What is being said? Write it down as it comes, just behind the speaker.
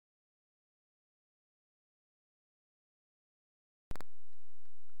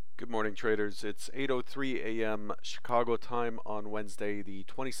Good morning, traders. It's 8:03 a.m. Chicago time on Wednesday, the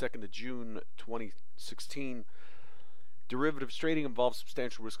 22nd of June, 2016. Derivatives trading involves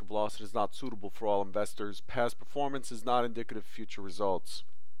substantial risk of loss and is not suitable for all investors. Past performance is not indicative of future results.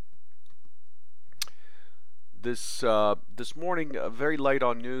 This morning, very light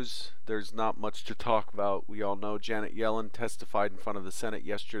on news. There's not much to talk about. We all know Janet Yellen testified in front of the Senate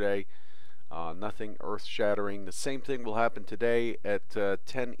yesterday. Nothing earth-shattering. The same thing will happen today at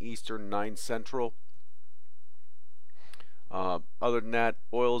 10 Eastern, 9 Central. Other than that,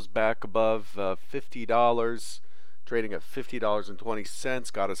 oil's back above $50, trading at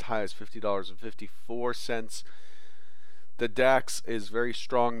 $50.20, got as high as $50.54. The DAX is very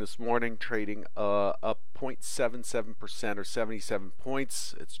strong this morning, trading up 0.77% or 77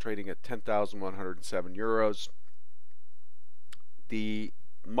 points. It's trading at 10,107 euros. The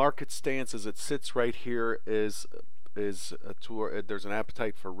market stance as it sits right here is there's an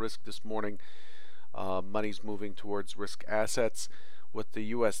appetite for risk this morning. Money's moving towards risk assets, with the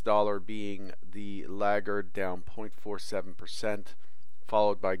US dollar being the laggard, down 0.47%,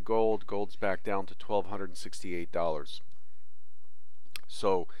 followed by gold. Gold's back down to $1,268.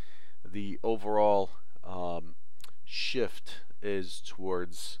 So the overall shift is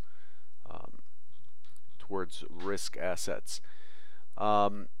towards risk assets.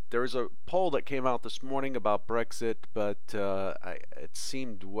 There was a poll that came out this morning about Brexit, but it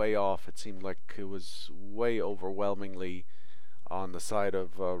seemed way off. It seemed like it was way overwhelmingly on the side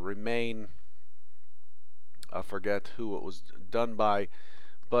of Remain. I forget who it was done by.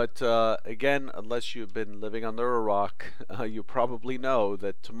 But again, unless you've been living under a rock, you probably know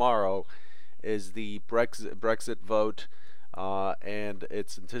that tomorrow is the Brexit vote, and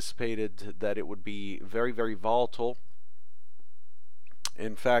it's anticipated that it would be very, very volatile.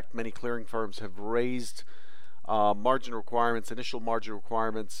 In fact, many clearing firms have raised margin requirements, initial margin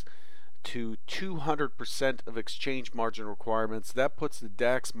requirements, to 200% of exchange margin requirements. That puts the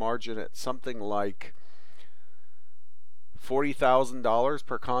DAX margin at something like $40,000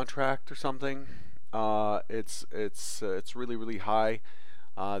 per contract or something. It's really, really high.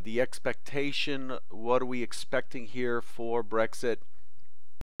 The expectation, what are we expecting here for Brexit?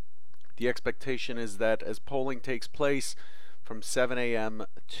 The expectation is that as polling takes place from 7 a.m.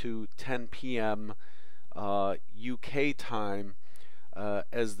 to 10 p.m. UK time,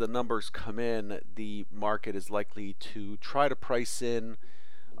 as the numbers come in, the market is likely to try to price in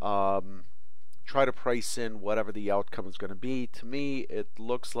whatever the outcome is going to be. To me, it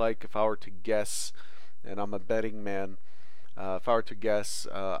looks like, if I were to guess, and I'm a betting man, if I were to guess,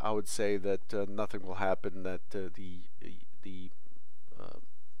 I would say that nothing will happen, that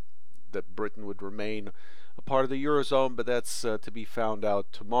that Britain would remain a part of the Eurozone, but that's to be found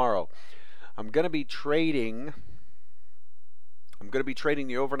out tomorrow. I'm going to be trading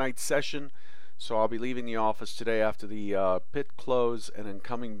the overnight session, so I'll be leaving the office today after the pit close, and then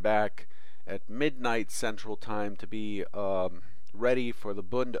coming back at midnight Central Time to be ready for the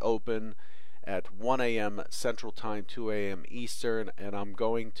Bund Open at 1 a.m. Central Time, 2 a.m. Eastern, and I'm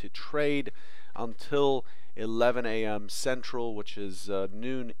going to trade until 11 a.m. Central, which is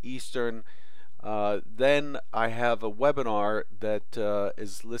noon Eastern. Then I have a webinar that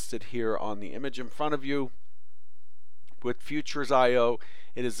is listed here on the image in front of you with Futures.io.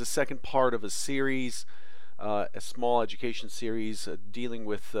 It is the second part of a series, a small education series dealing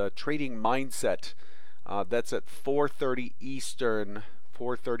with trading mindset. That's at 4:30 Eastern,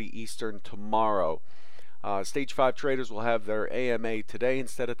 4:30 Eastern tomorrow. Stage 5 traders will have their AMA today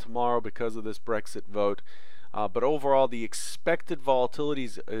instead of tomorrow because of this Brexit vote. But overall, the expected volatility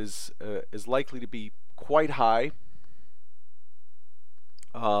is likely to be quite high.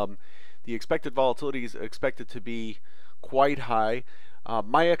 The expected volatility is expected to be quite high.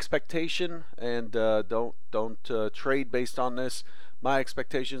 My expectation, and don't trade based on this. My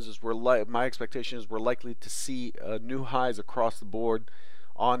expectations is we're likely to see new highs across the board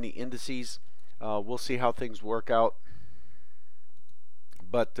on the indices. We'll see how things work out,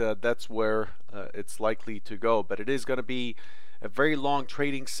 but that's where it's likely to go. But it is going to be a very long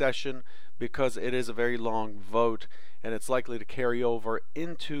trading session because it is a very long vote, and it's likely to carry over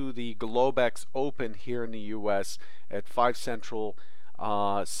into the Globex Open here in the US at 5 Central,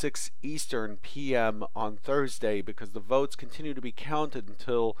 6 Eastern p.m. on Thursday, because the votes continue to be counted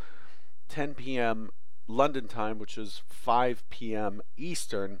until 10 p.m. London time, which is 5 p.m.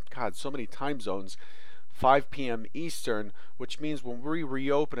 Eastern. God, so many time zones. 5 p.m. Eastern, which means when we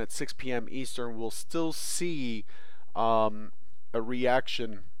reopen at 6 p.m. Eastern, we'll still see a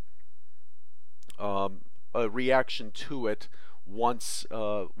reaction to it once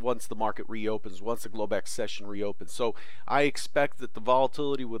the market reopens, once the Globex session reopens. So I expect that the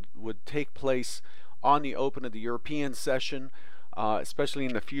volatility would take place on the open of the European session, especially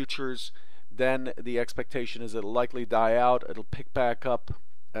in the futures. Then the expectation is it'll likely die out. It'll pick back up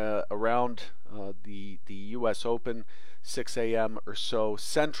around the U.S. Open, 6 a.m. or so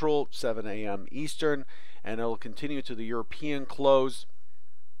Central, 7 a.m. Eastern, and it'll continue to the European close.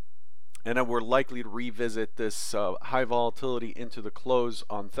 And then we're likely to revisit this high volatility into the close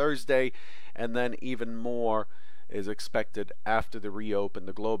on Thursday, and then even more is expected after the reopen,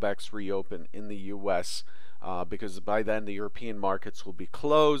 the Globex reopen in the U.S. Because by then the European markets will be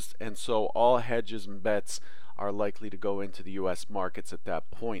closed, and so all hedges and bets are likely to go into the U.S. markets at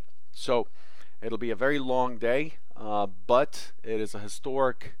that point. So it'll be a very long day, but it's a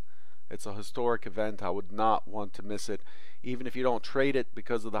historic event. I would not want to miss it, even if you don't trade it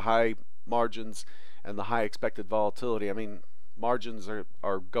because of the high margins and the high expected volatility. I mean, margins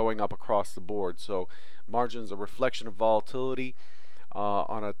are going up across the board. So margins are a reflection of volatility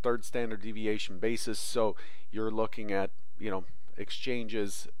on a third standard deviation basis. So you're looking at,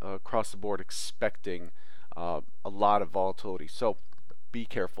 exchanges across the board expecting a lot of volatility. So be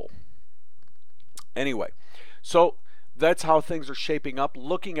careful. Anyway, so that's how things are shaping up.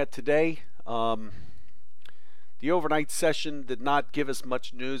 Looking at today, the overnight session did not give us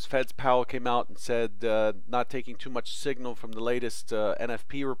much news. Fed's Powell came out and said not taking too much signal from the latest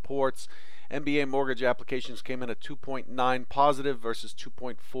NFP reports. MBA mortgage applications came in at 2.9 positive versus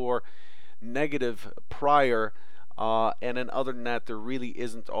 2.4 negative prior. And then other than that, there really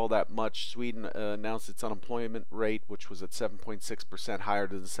isn't all that much. Sweden announced its unemployment rate, which was at 7.6%, higher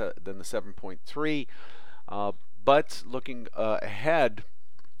than the 7.3. But looking ahead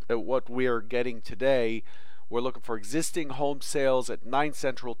at what we are getting today, we're looking for existing home sales at 9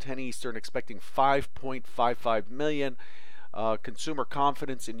 Central, 10 Eastern, expecting 5.55 million. Consumer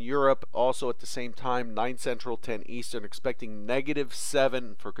confidence in Europe also at the same time, 9 Central, 10 Eastern, expecting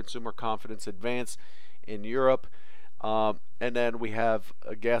 -7 for consumer confidence advance in Europe. And then we have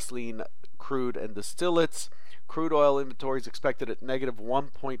gasoline, crude, and distillates. Crude oil inventories expected at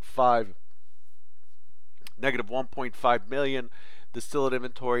 -1.5 million. Distillate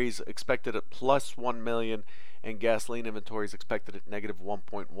inventories expected at +1 million, and gasoline inventories expected at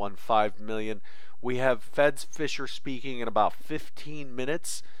 -1.15 million. We have Fed's Fisher speaking in about 15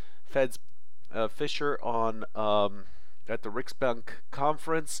 minutes. Fed's Fisher on at the Riksbank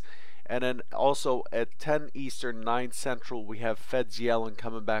conference, and then also at 10 Eastern, 9 Central, we have Fed's Yellen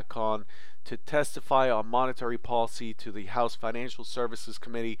coming back on to testify on monetary policy to the House Financial Services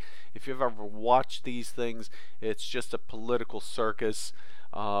Committee. If you've ever watched these things, it's just a political circus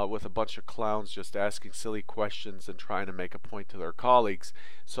with a bunch of clowns just asking silly questions and trying to make a point to their colleagues.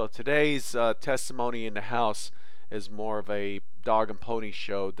 So today's testimony in the House is more of a dog and pony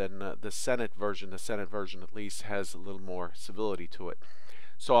show than the Senate version. The Senate version at least has a little more civility to it.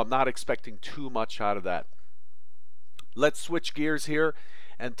 So I'm not expecting too much out of that. Let's switch gears here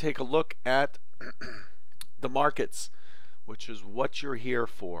and take a look at the markets, which is what you're here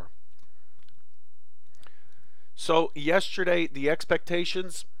for. So yesterday, the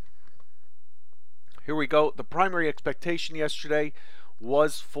expectations, here we go. The primary expectation yesterday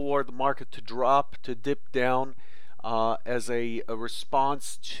was for the market to drop, to dip down as a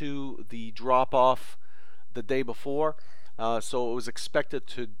response to the drop-off the day before. So it was expected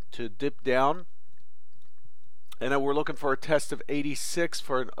to dip down. And then we're looking for a test of 86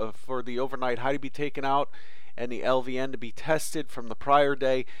 for the overnight high to be taken out and the LVN to be tested from the prior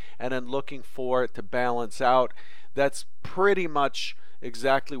day, and then looking for it to balance out. That's pretty much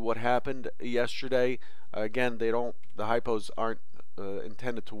exactly what happened yesterday. Again, the hypos aren't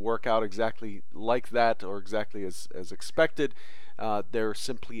intended to work out exactly like that or exactly as expected. They're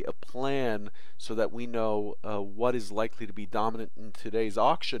simply a plan so that we know what is likely to be dominant in today's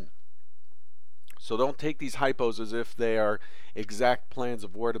auction. So don't take these hypos as if they are exact plans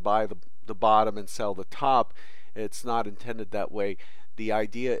of where to buy the bottom and sell the top. It's not intended that way. The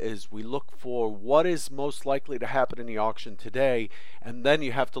idea is we look for what is most likely to happen in the auction today, and then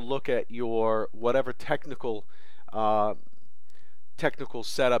you have to look at your whatever technical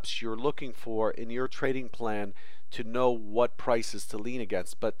setups you're looking for in your trading plan to know what prices to lean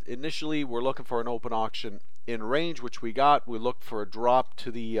against. But initially, we're looking for an open auction in range, which we got. We looked for a drop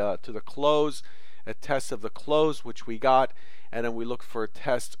to the close, a test of the close, which we got, and then we looked for a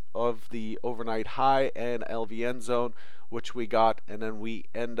test of the overnight high and LVN zone, which we got, and then we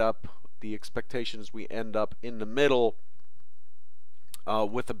end up, the expectation is we end up in the middle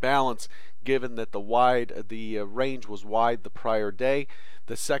with a balance, given that the range was wide the prior day.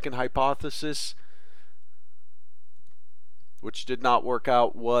 The second hypothesis which did not work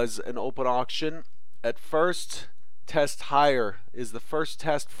out, was an open auction. At first, test higher is the first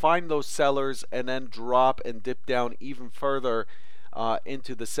test. Find those sellers and then drop and dip down even further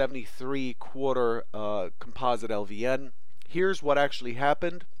into the 73 quarter composite LVN. Here's what actually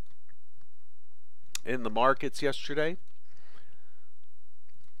happened in the markets yesterday.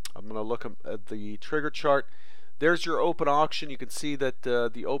 I'm going to look at the trigger chart. There's your open auction. You can see that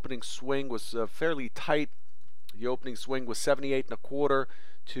the opening swing was fairly tight. The opening swing was 78 and a quarter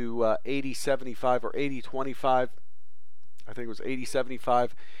to 80.75 or 80.25. I think it was 80.75.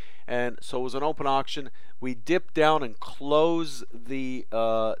 And so it was an open auction. We dipped down and close the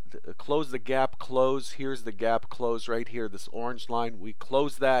gap close. Here's the gap close right here, this orange line. We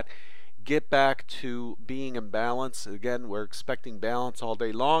close that, get back to being in balance. Again, we're expecting balance all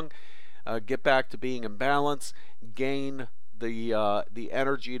day long. Get back to being in balance, gain the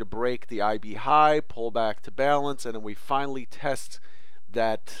energy to break the IB high, pull back to balance, and then we finally test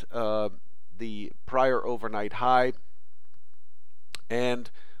that the prior overnight high,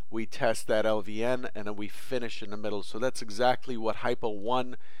 and we test that LVN, and then we finish in the middle. So that's exactly what Hypo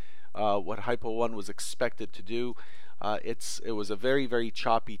 1 was expected to do. It was a very, very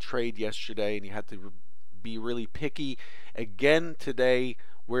choppy trade yesterday, and you had to be really picky. Again today,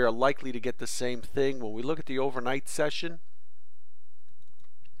 we're likely to get the same thing. When we look at the overnight session,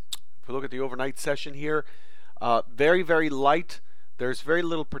 if we look at the overnight session here, very, very light. There's very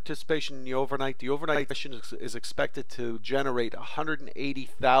little participation in the overnight. The overnight session is expected to generate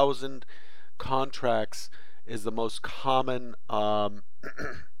 180,000 contracts. Is the most common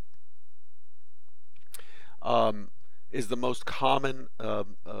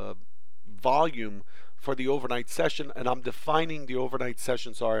volume for the overnight session. And I'm defining the overnight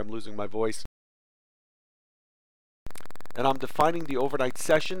session. Sorry, I'm losing my voice. And I'm defining the overnight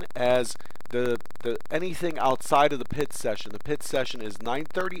session as the anything outside of the pit session. The pit session is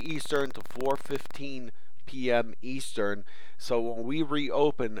 9:30 Eastern to 4:15 p.m. Eastern. So when we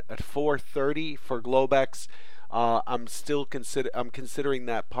reopen at 4:30 for Globex, I'm considering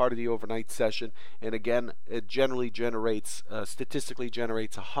that part of the overnight session. And again, it generally generates, statistically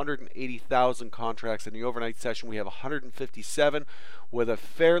generates 180,000 contracts. In the overnight session, we have 157 with a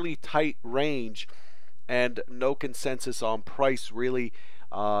fairly tight range and no consensus on price. Really,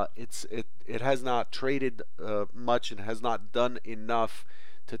 it has not traded much and has not done enough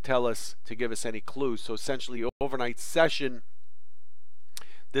to give us any clues. So essentially, overnight session.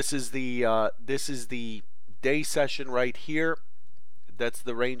 This is the day session right here. That's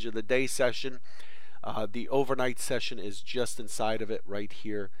the range of the day session. The overnight session is just inside of it right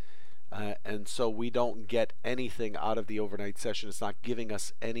here. And so we don't get anything out of the overnight session. It's not giving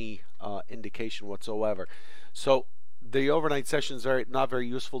us any indication whatsoever. So the overnight session is not very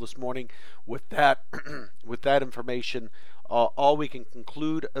useful this morning. With that with that information, all we can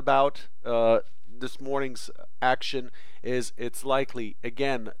conclude about this morning's action is it's likely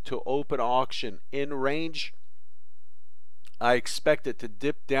again to open auction in range. I expect it to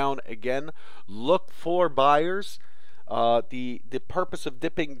dip down again. Look for buyers. The purpose of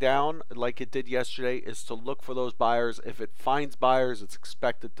dipping down like it did yesterday is to look for those buyers. If it finds buyers, it's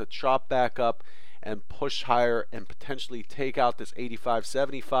expected to chop back up and push higher and potentially take out this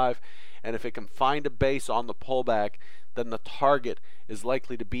 85.75. And if it can find a base on the pullback, then the target is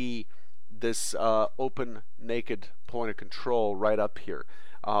likely to be this open naked point of control right up here.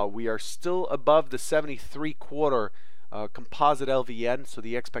 We are still above the 73 quarter composite LVN, so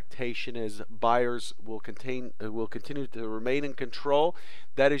the expectation is buyers will continue to remain in control.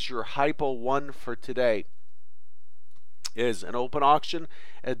 That is your Hypo 1 for today. Is an open auction,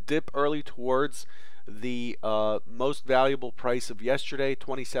 a dip early towards the most valuable price of yesterday,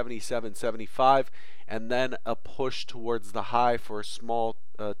 2077.75, and then a push towards the high for a small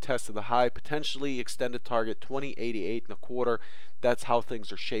test of the high, potentially extended target 2088 and a quarter. That's how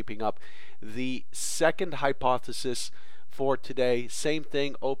things are shaping up. The second hypothesis for today, same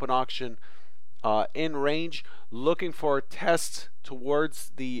thing, open auction in range, looking for a test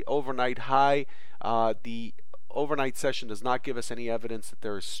towards the overnight high. The overnight session does not give us any evidence that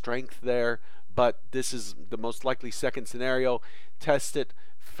there is strength there, but this is the most likely second scenario. Test it,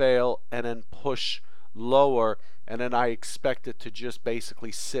 fail, and then push lower, and then I expect it to just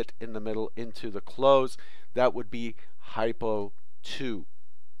basically sit in the middle into the close. That would be Hypo 2.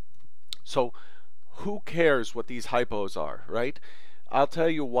 So who cares what these hypos are, right? I'll tell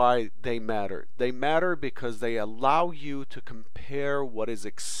you why they matter. They matter because they allow you to compare what is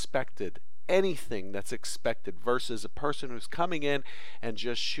expected, anything that's expected, versus a person who's coming in and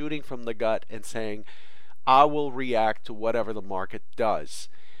just shooting from the gut and saying, I will react to whatever the market does.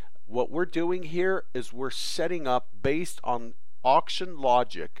 What we're doing here is we're setting up based on auction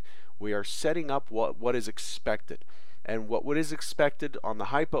logic. We are setting up what is expected. And what is expected on the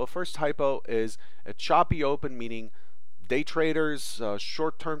hypo, first hypo is a choppy open, meaning day traders,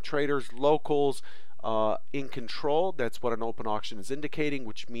 short-term traders, locals in control. That's what an open auction is indicating,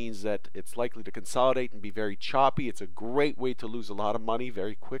 which means that it's likely to consolidate and be very choppy. It's a great way to lose a lot of money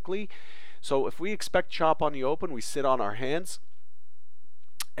very quickly. So if we expect chop on the open, we sit on our hands.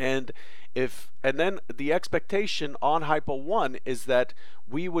 And then the expectation on hypo 1 is that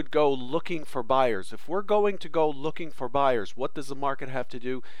we would go looking for buyers. If we're going to go looking for buyers, what does the market have to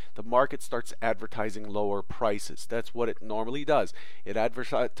do? The market starts advertising lower prices. That's what it normally does. It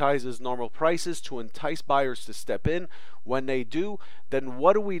advertises normal prices to entice buyers to step in. When they do, then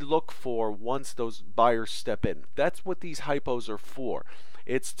what do we look for once those buyers step in? That's what these hypos are for.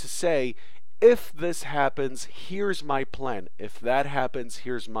 It's to say, if this happens, here's my plan. If that happens,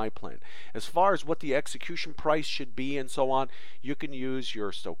 here's my plan. As far as what the execution price should be and so on, you can use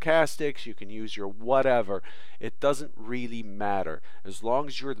your stochastics, you can use your whatever. It doesn't really matter. As long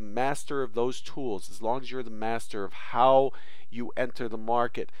as you're the master of those tools, as long as you're the master of how you enter the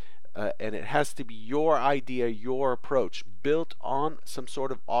market, and it has to be your idea, your approach, built on some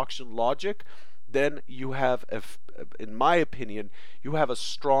sort of auction logic, then you have, in my opinion, you have a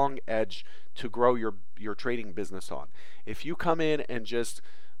strong edge to grow your trading business on. If you come in and just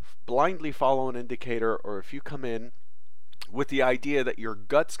blindly follow an indicator, or if you come in with the idea that your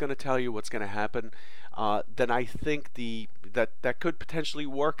gut's going to tell you what's going to happen, then I think that could potentially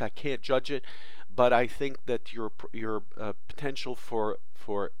work. I can't judge it, but I think that your potential for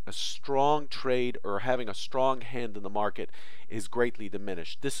a strong trade or having a strong hand in the market is greatly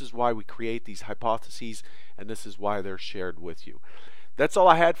diminished. This is why we create these hypotheses, and this is why they're shared with you. That's all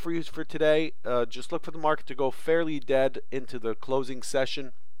I had for you for today. Just look for the market to go fairly dead into the closing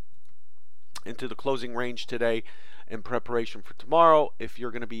session, into the closing range today in preparation for tomorrow. If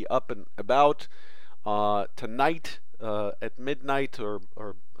you're going to be up and about tonight at midnight or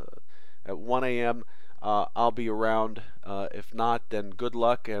at 1 a.m., I'll be around. If not, then good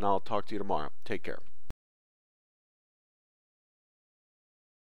luck, and I'll talk to you tomorrow. Take care.